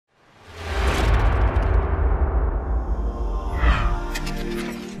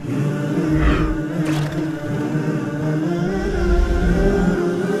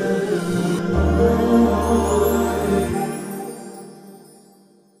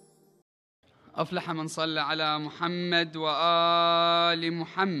أفلح من صلى على محمد وآل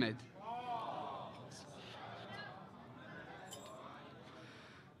محمد.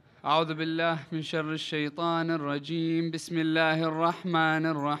 أعوذ بالله من شر الشيطان الرجيم. بسم الله الرحمن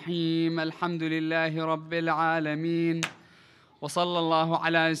الرحيم. الحمد لله رب العالمين، وصلى الله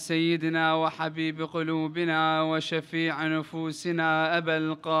على سيدنا وحبيب قلوبنا وشفيع نفوسنا أبا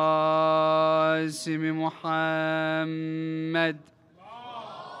القاسم محمد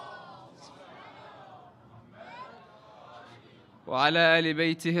وعلى آل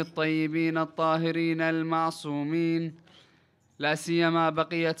بيته الطيبين الطاهرين المعصومين، لا سيما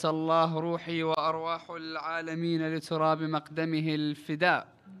بقية الله روحي وأرواح العالمين لتراب مقدمه الفداء.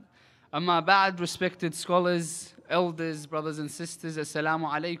 أما بعد, respected scholars, elders, brothers and sisters, Assalamu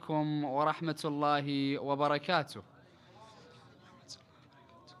alaikum wa rahmatullahi wa barakatuh.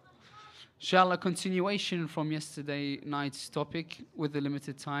 Inshallah, continuation from yesterday night's topic with the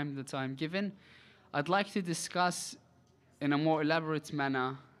limited time that I'm given. I'd like to discuss in a more elaborate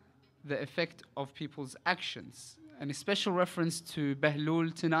manner the effect of people's actions, and a special reference to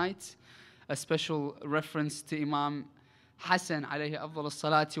Behlool tonight, a special reference to Imam Hassan alayhi afdal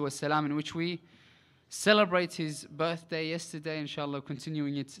salati wa salam, in which we celebrate his birthday yesterday, inshallah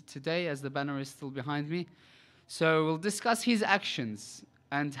continuing it today as the banner is still behind me. So we'll discuss his actions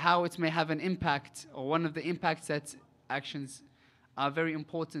and how it may have an impact, or one of the impacts that actions are very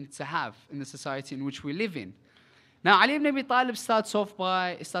important to have in the society in which we live in. Now, Ali ibn Abi Talib starts off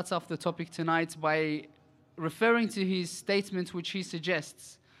the topic tonight by referring to his statement which he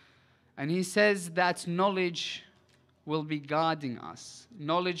suggests. And he says that knowledge will be guarding us.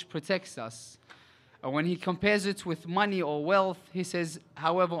 Knowledge protects us. When he compares it with money or wealth, he says,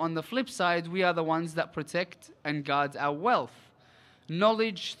 however, on the flip side, we are the ones that protect and guard our wealth.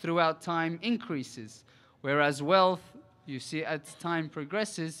 Knowledge throughout time increases, whereas wealth, you see, as time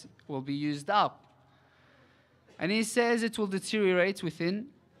progresses, will be used up. And he says it will deteriorate within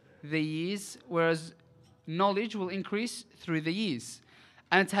the years, whereas knowledge will increase through the years.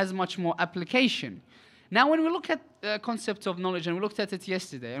 And it has much more application. Now, when we look at the concept of knowledge, and we looked at it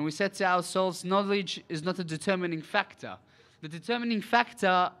yesterday, and we said to ourselves, knowledge is not a determining factor. The determining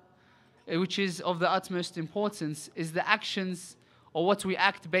factor, which is of the utmost importance, is the actions or what we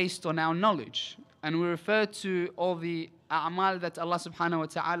act based on our knowledge. And we refer to all the a'mal that Allah subhanahu wa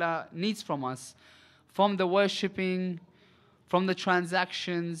ta'ala needs from us, from the worshipping, from the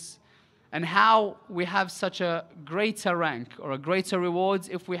transactions, and how we have such a greater rank or a greater reward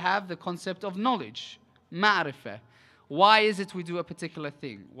if we have the concept of knowledge, ma'rifah. Why is it we do a particular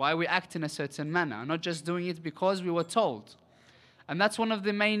thing? Why we act in a certain manner, not just doing it because we were told. And that's one of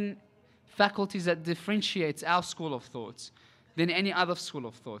the main faculties that differentiates our school of thought than any other school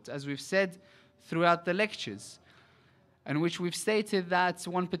of thought, as we've said throughout the lectures, in which we've stated that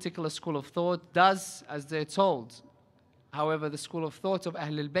one particular school of thought does as they're told. However, the school of thought of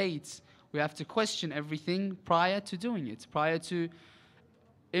Ahlul Bayt, we have to question everything prior to doing it, prior to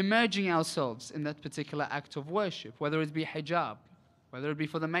immersing ourselves in that particular act of worship, whether it be hijab, whether it be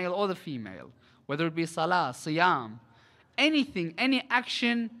for the male or the female, whether it be salah, siyam, anything, any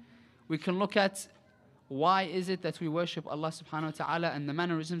action, we can look at why is it that we worship Allah subhanahu wa ta'ala and the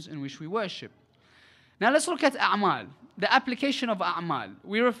mannerisms in which we worship. Now let's look at a'mal, the application of a'mal.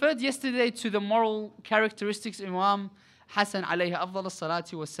 We referred yesterday to the moral characteristics of Imam Hassan alayhi afdal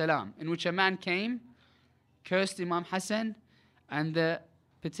salati wa salam, in which a man came, cursed Imam Hassan, and the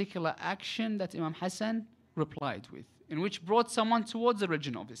particular action that Imam Hassan replied with, in which brought someone towards the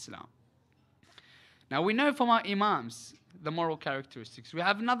religion of Islam. Now we know from our Imams the moral characteristics. We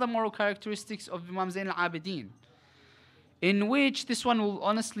have another moral characteristics of Imam Zain al-Abidin, in which this one will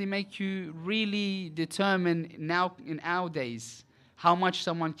honestly make you really determine now in our days how much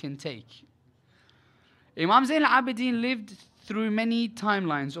someone can take. Imam Zain al-Abidin lived through many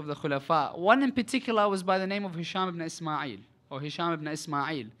timelines of the Khulafa. One in particular was by the name of Hisham ibn Ismail, or Hisham ibn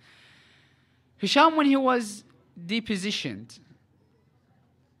Ismail. Hisham, when he was depositioned,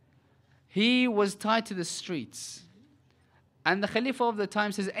 he was tied to the streets. And the Khalifa of the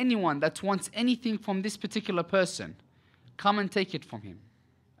time says, anyone that wants anything from this particular person, come and take it from him.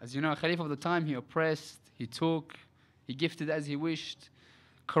 As you know, a Khalifa of the time, he oppressed, he took, he gifted as he wished,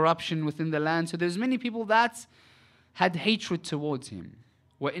 corruption within the land. So there's many people that had hatred towards him,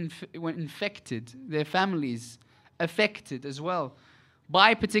 were infected, their families affected as well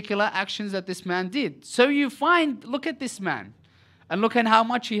by particular actions that this man did. So you find, look at this man, and look at how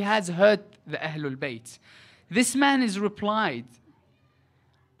much he has hurt the Ahlul Bayt. This man is replied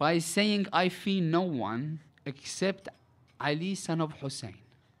by saying, I fear no one except Ali, son of Hussein.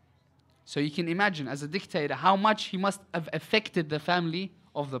 So you can imagine, as a dictator, how much he must have affected the family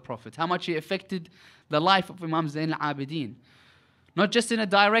of the Prophet, how much he affected the life of Imam Zayn al-Abidin. Not just in a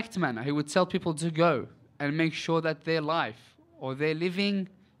direct manner. He would tell people to go and make sure that their life or their living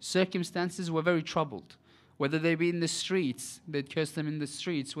circumstances were very troubled. Whether they be in the streets, they'd curse them in the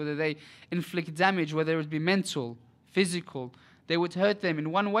streets. Whether they inflict damage, whether it be mental, physical, they would hurt them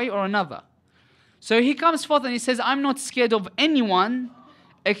in one way or another. So he comes forth and he says, I'm not scared of anyone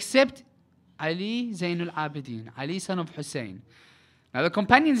except Ali Zayn al-Abidin, Ali son of Hussein. Now the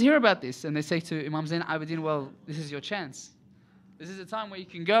companions hear about this and they say to Imam Zayn al-Abidin, well, this is your chance. This is a time where you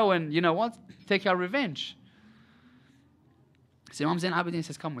can go and, you know what, take our revenge. So Imam Zayn al-Abidin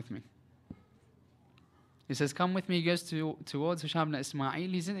says, come with me. He says, come with me. He goes towards Hisham ibn Ismail.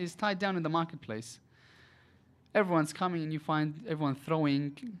 He's tied down in the marketplace. Everyone's coming and you find everyone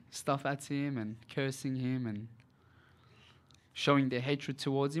throwing stuff at him and cursing him and showing their hatred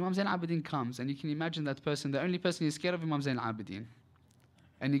towards him. Imam Zayn al-Abidin comes and you can imagine that person, the only person he's scared of, Imam Zayn al-Abidin.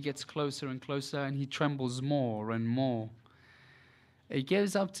 And he gets closer and closer and he trembles more and more. He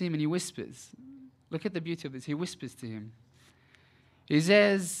goes up to him and he whispers. Look at the beauty of this. He whispers to him. He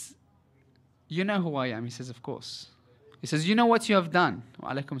says, you know who I am? He says, of course. He says, you know what you have done?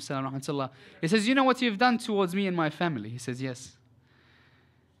 Wa alaikum assalam wa rahmatullah. He says, you know what you have done towards me and my family? He says, yes.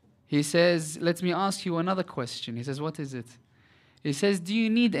 He says, let me ask you another question. He says, what is it? He says, do you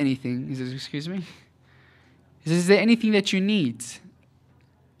need anything? He says, excuse me? He says, is there anything that you need?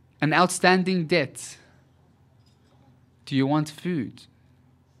 An outstanding debt? Do you want food?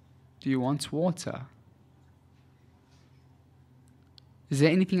 Do you want water? Is there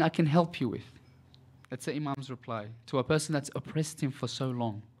anything I can help you with? That's the Imam's reply to a person that's oppressed him for so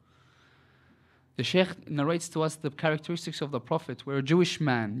long. The Shaykh narrates to us the characteristics of the Prophet, where a Jewish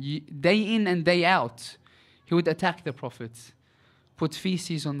man, day in and day out, he would attack the Prophet, put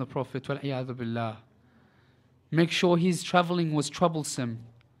feces on the Prophet, wal-iyadhu billah, make sure his traveling was troublesome.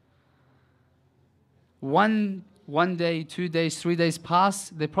 One day, 2 days, 3 days pass,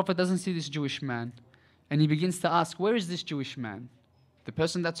 the Prophet doesn't see this Jewish man. And he begins to ask, where is this Jewish man? The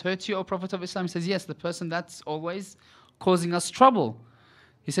person that's hurt you, O Prophet of Islam? Says, yes, the person that's always causing us trouble.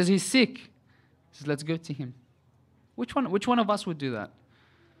 He says, he's sick. He says, let's go to him. Which one of us would do that?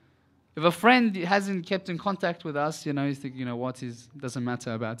 If a friend hasn't kept in contact with us, you know, you think, you know what, doesn't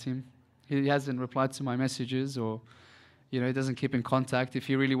matter about him. He hasn't replied to my messages, or, you know, he doesn't keep in contact. If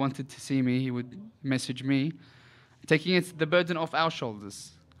he really wanted to see me, he would message me. Taking the burden off our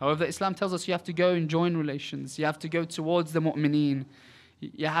shoulders. However, Islam tells us you have to go and join relations. You have to go towards the mu'mineen.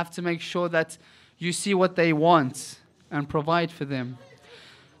 You have to make sure that you see what they want and provide for them.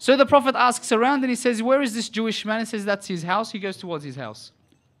 So the Prophet asks around and he says, where is this Jewish man? He says, that's his house. He goes towards his house.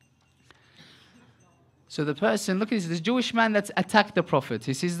 So the person, look at this Jewish man that's attacked the Prophet.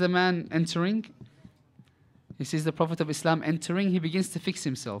 He sees the man entering. He sees the Prophet of Islam entering. He begins to fix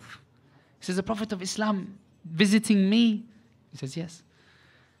himself. He says, the Prophet of Islam visiting me? He says, yes.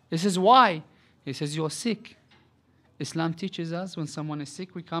 He says, why? He says, you're sick. Islam teaches us when someone is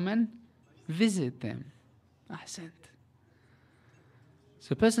sick, we come and visit them. Ahsant. So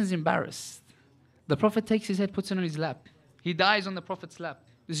the person's embarrassed. The Prophet takes his head, puts it on his lap. He dies on the Prophet's lap.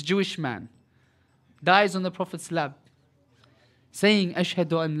 This Jewish man dies on the Prophet's lap, saying,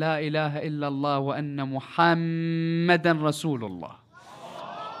 Ashhadu an la ilaha illallah wa anna Muhammadan Rasulullah.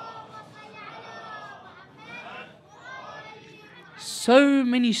 So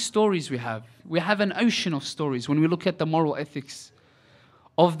many stories we have. We have an ocean of stories when we look at the moral ethics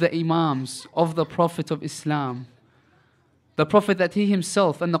of the Imams, of the Prophet of Islam. The Prophet that he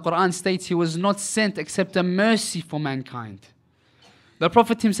himself, and the Quran states, he was not sent except a mercy for mankind. The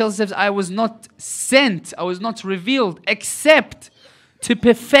Prophet himself says, I was not sent, I was not revealed except to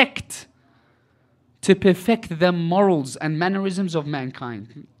perfect the morals and mannerisms of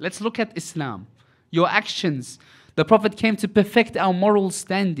mankind. Let's look at Islam. Your actions. The Prophet came to perfect our moral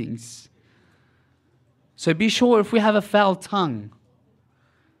standings. So be sure if we have a foul tongue,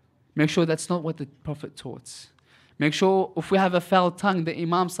 make sure that's not what the Prophet taught. Make sure if we have a foul tongue, the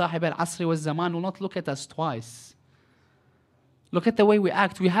Imam Sahib al-Asri wa Zaman will not look at us twice. Look at the way we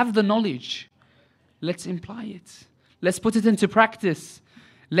act. We have the knowledge. Let's imply it. Let's put it into practice.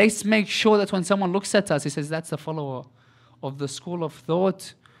 Let's make sure that when someone looks at us, he says, that's a follower of the school of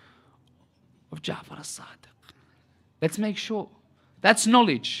thought of Ja'far al-Sadiq. Let's make sure. That's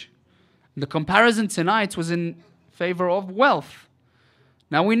knowledge. The comparison tonight was in favor of wealth.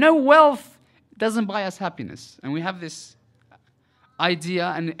 Now we know wealth doesn't buy us happiness. And we have this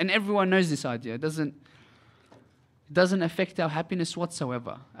idea, and everyone knows this idea. It doesn't affect our happiness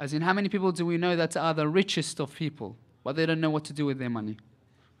whatsoever. As in, how many people do we know that are the richest of people, but they don't know what to do with their money?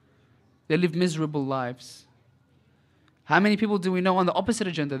 They live miserable lives. How many people do we know on the opposite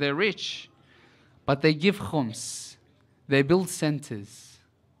agenda? They're rich, but they give khums. They build centers.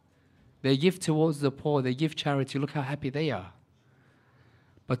 They give towards the poor. They give charity. Look how happy they are.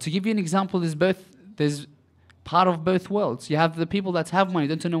 But to give you an example, there's part of both worlds. You have the people that have money,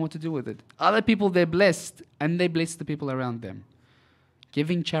 don't know what to do with it. Other people, they're blessed, and they bless the people around them.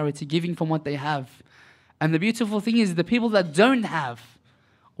 Giving charity, giving from what they have. And the beautiful thing is, the people that don't have,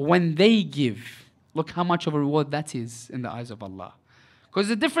 when they give, look how much of a reward that is in the eyes of Allah. Because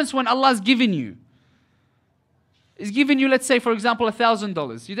the difference when Allah has given you, He's given you, let's say, for example,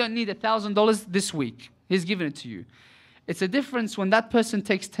 $1,000. You don't need $1,000 this week. He's given it to you. It's a difference when that person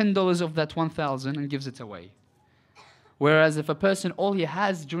takes $10 of that 1,000 and gives it away. Whereas if a person, all he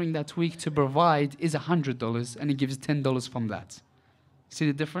has during that week to provide is $100 and he gives $10 from that. See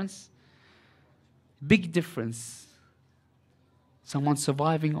the difference? Big difference. Someone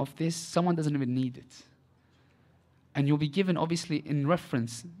surviving off this, someone doesn't even need it. And you'll be given, obviously, in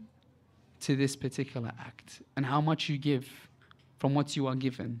reference to this particular act and how much you give from what you are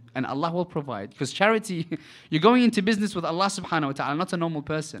given. And Allah will provide. Because charity, you're going into business with Allah subhanahu wa ta'ala, not a normal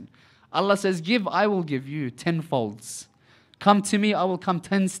person. Allah says, give, I will give you 10 folds. Come to me, I will come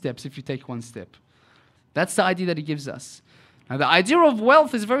 10 steps if you take one step. That's the idea that He gives us. Now the idea of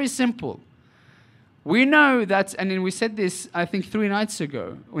wealth is very simple. We know that, and then we said this, I think 3 nights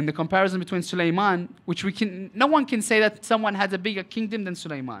ago, when the comparison between Sulaiman, which no one can say that someone had a bigger kingdom than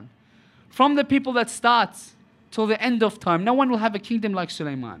Sulaiman. From the people that start till the end of time, no one will have a kingdom like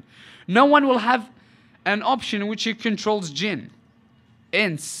Sulaiman. No one will have an option in which he controls jinn,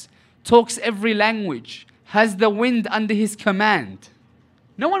 ins, talks every language, has the wind under his command.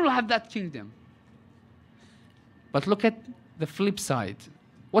 No one will have that kingdom. But look at the flip side.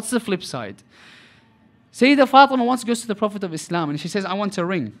 What's the flip side? Sayyidah Fatima once goes to the Prophet of Islam and she says, I want a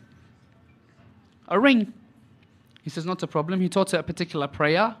ring. A ring. He says, not a problem. He taught her a particular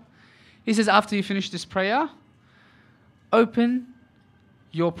prayer. He says, after you finish this prayer, open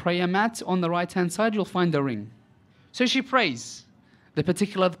your prayer mat on the right-hand side, you'll find a ring. So she prays the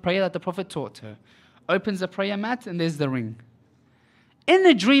particular prayer that the Prophet taught her. Opens the prayer mat and there's the ring. In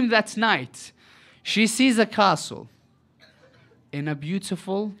a dream that night, she sees a castle in a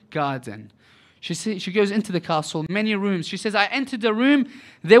beautiful garden. She goes into the castle, many rooms. She says, I entered the room,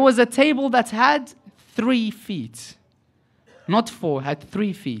 there was a table that had 3 feet. Not 4, had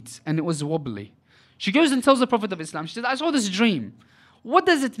 3 feet, and it was wobbly. She goes and tells the Prophet of Islam, she says, I saw this dream. What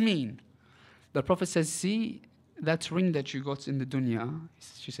does it mean? The Prophet says, see that ring that you got in the dunya?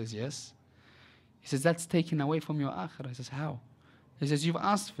 She says, yes. He says, that's taken away from your akhirah. He says, how? He says, you've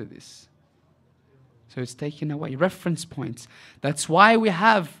asked for this. So it's taken away. Reference points. That's why we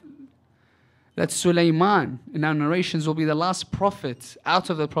have that Sulaiman in our narrations will be the last prophet out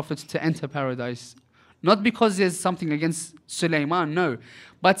of the prophets to enter paradise. Not because there's something against Sulaiman, no.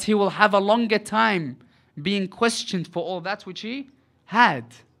 But he will have a longer time being questioned for all that which he had.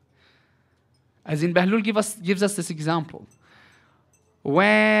 As in Behlool gives us this example.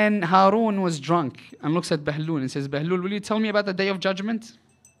 When Harun was drunk and looks at Behlool and says, Behlool, will you tell me about the Day of Judgment?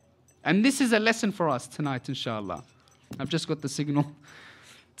 And this is a lesson for us tonight, inshallah. I've just got the signal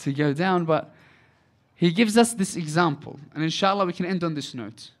to go down, but he gives us this example. And inshallah, we can end on this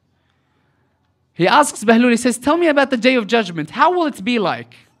note. He asks Behlool, he says, tell me about the Day of Judgment. How will it be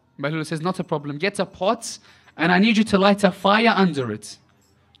like? Behlool says, not a problem. Get a pot, and I need you to light a fire under it.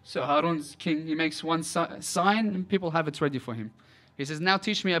 So Harun's king, he makes one sign, and people have it ready for him. He says, now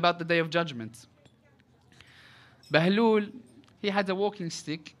teach me about the Day of Judgment. Behlool, he had a walking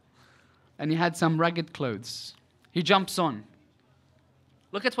stick, and he had some ragged clothes. He jumps on.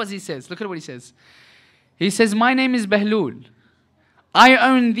 Look at what he says. Look at what he says. He says, my name is Behlool. I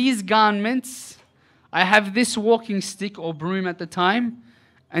own these garments. I have this walking stick or broom at the time.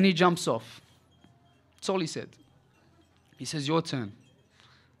 And he jumps off. That's all he said. He says, your turn.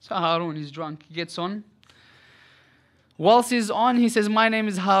 So Harun, he's drunk. He gets on. Whilst he's on, he says, my name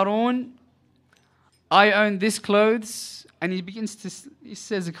is Harun. I own this clothes. And he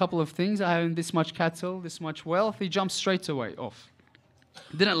says a couple of things. I own this much cattle, this much wealth. He jumps straight away off.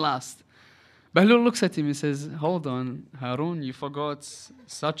 Didn't last. Behlool looks at him and says, hold on, Harun, you forgot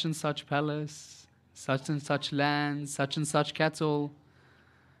such and such palace, such and such land, such and such cattle.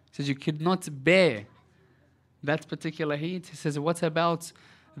 He says, you could not bear that particular heat. He says, what about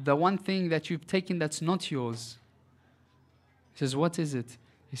the one thing that you've taken that's not yours? He says, what is it?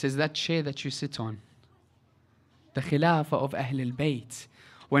 He says, that chair that you sit on. The Khilafah of Ahl al-Bayt.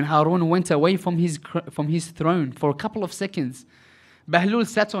 When Harun went away from his throne for a couple of seconds, Behlool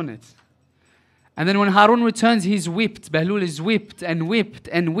sat on it. And then when Harun returns, he's whipped. Behlool is whipped and whipped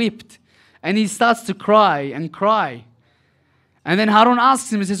and whipped. And he starts to cry and cry. And then Harun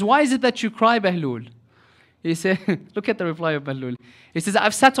asks him, he says, why is it that you cry, Behlool? He said, look at the reply of Behlool. He says,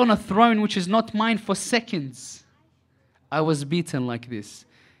 I've sat on a throne which is not mine for seconds. I was beaten like this.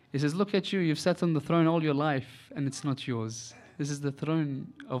 He says, look at you, you've sat on the throne all your life and it's not yours. This is the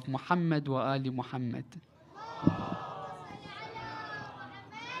throne of Muhammad wa Ali Muhammad.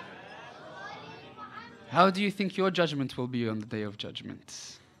 How do you think your judgment will be on the Day of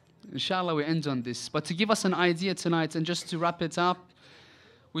Judgment? Inshallah, we end on this. But to give us an idea tonight, and just to wrap it up,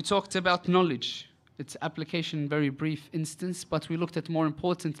 we talked about knowledge, its application in very brief instance, but we looked at, more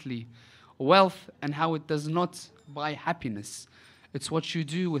importantly, wealth and how it does not buy happiness. It's what you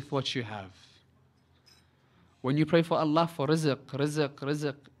do with what you have. When you pray for Allah for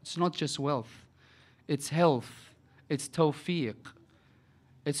rizq, it's not just wealth. It's health, it's tawfiq,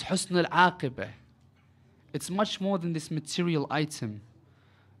 it's husn al-aqibah. It's much more than this material item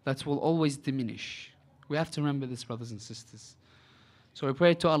that will always diminish. We have to remember this, brothers and sisters. So we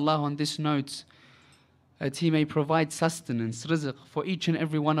pray to Allah on this note that He may provide sustenance, rizq, for each and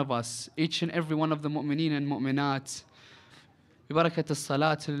every one of us, each and every one of the mu'mineen and mu'minat. ببركة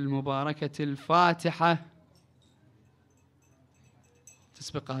الصلاة المباركة الفاتحة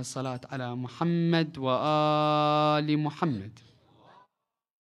تسبقها الصلاة على محمد وآل محمد.